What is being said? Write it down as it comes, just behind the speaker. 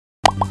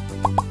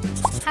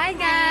Hi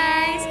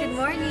guys! Good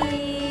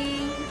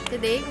morning!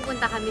 Today,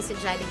 pupunta kami sa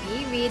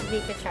Jollibee with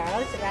Nika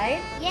Charles, right?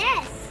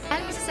 Yes!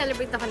 Dahil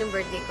celebrate ako ng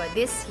birthday ko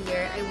this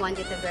year, I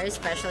wanted a very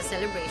special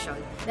celebration.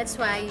 That's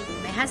why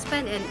my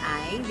husband and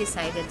I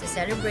decided to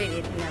celebrate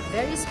it in a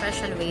very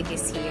special way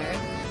this year.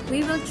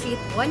 We will treat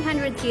 100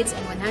 kids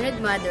and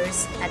 100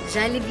 mothers at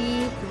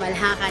Jollibee,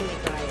 Malhacan,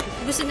 Itoy.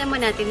 Gusto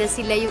naman natin na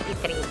sila yung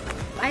i-treat.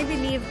 I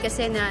believe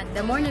kasi na the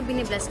more na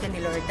binibless ka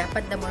ni Lord,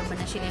 dapat the more mo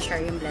na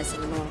sinishare yung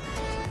blessing mo.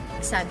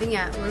 Sabi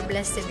nga, we're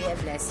blessed to be a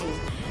blessing.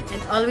 And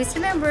always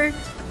remember,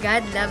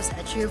 God loves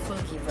a cheerful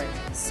giver.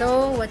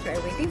 So, what we are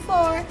waiting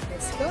for?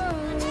 Let's go!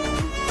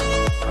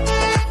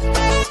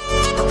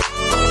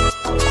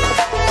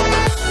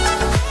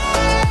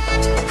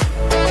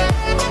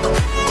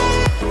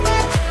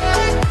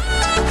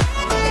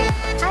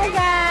 Hi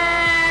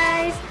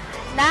guys!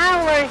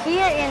 Now we're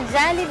here in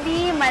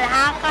Jollibee,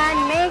 Malhacan,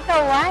 May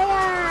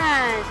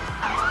Kawayan.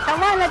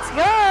 Come on, let's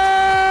go!